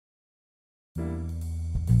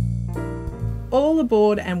All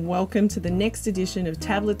aboard and welcome to the next edition of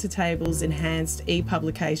Tablet to Table's enhanced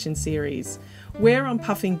ePublication series. We're on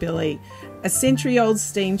Puffing Billy, a century-old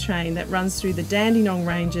steam train that runs through the Dandenong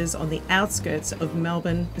Ranges on the outskirts of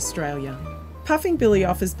Melbourne, Australia. Puffing Billy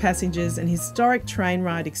offers passengers an historic train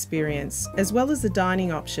ride experience, as well as the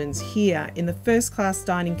dining options here in the first-class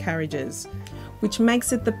dining carriages, which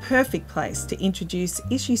makes it the perfect place to introduce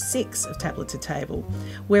issue 6 of Tablet to Table,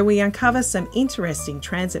 where we uncover some interesting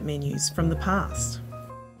transit menus from the past.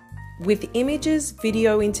 With images,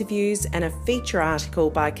 video interviews and a feature article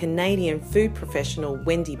by Canadian food professional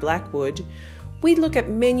Wendy Blackwood, we look at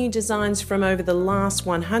menu designs from over the last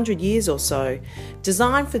 100 years or so,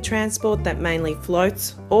 designed for transport that mainly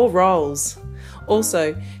floats or rolls.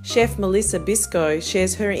 Also, Chef Melissa Biscoe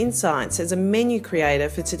shares her insights as a menu creator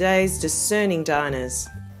for today's discerning diners.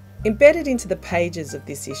 Embedded into the pages of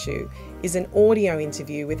this issue is an audio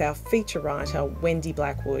interview with our feature writer Wendy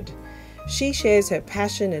Blackwood. She shares her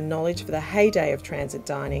passion and knowledge for the heyday of transit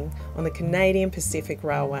dining on the Canadian Pacific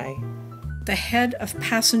Railway. The head of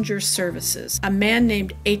passenger services, a man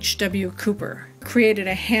named H.W. Cooper, created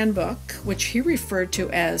a handbook which he referred to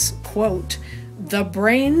as, quote, "the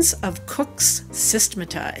brains of cooks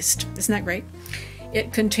systematized." Isn't that great?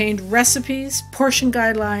 It contained recipes, portion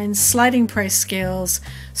guidelines, sliding price scales,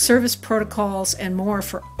 service protocols, and more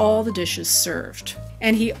for all the dishes served.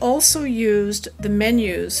 And he also used the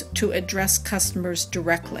menus to address customers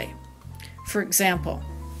directly. For example,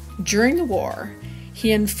 during the war,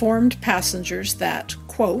 he informed passengers that,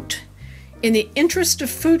 quote, "in the interest of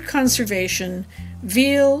food conservation,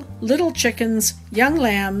 veal, little chickens, young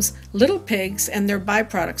lambs, little pigs, and their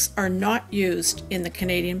byproducts are not used in the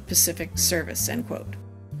Canadian Pacific service," end quote.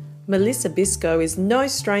 Melissa Biscoe is no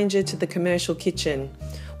stranger to the commercial kitchen.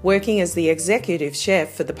 Working as the executive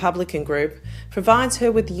chef for the Publican Group provides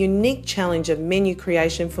her with the unique challenge of menu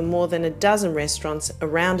creation for more than a dozen restaurants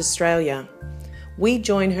around Australia. We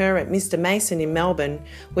join her at Mr. Mason in Melbourne,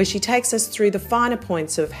 where she takes us through the finer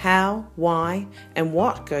points of how, why, and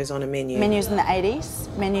what goes on a menu. Menus in the 80s,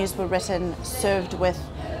 menus were written, served with,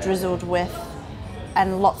 drizzled with,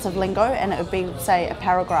 and lots of lingo, and it would be, say, a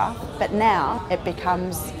paragraph. But now it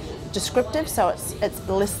becomes descriptive, so it's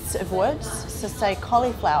lists of words. So say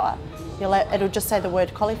cauliflower, it'll just say the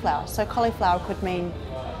word cauliflower. So cauliflower could mean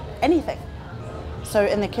anything. So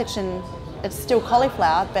in the kitchen, it's still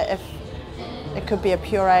cauliflower, but if it could be a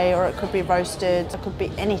puree, or it could be roasted, it could be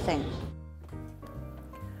anything.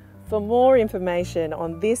 For more information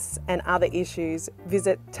on this and other issues,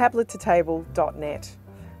 visit tablettotable.net.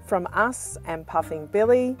 From us and Puffing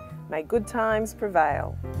Billy, may good times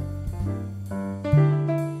prevail.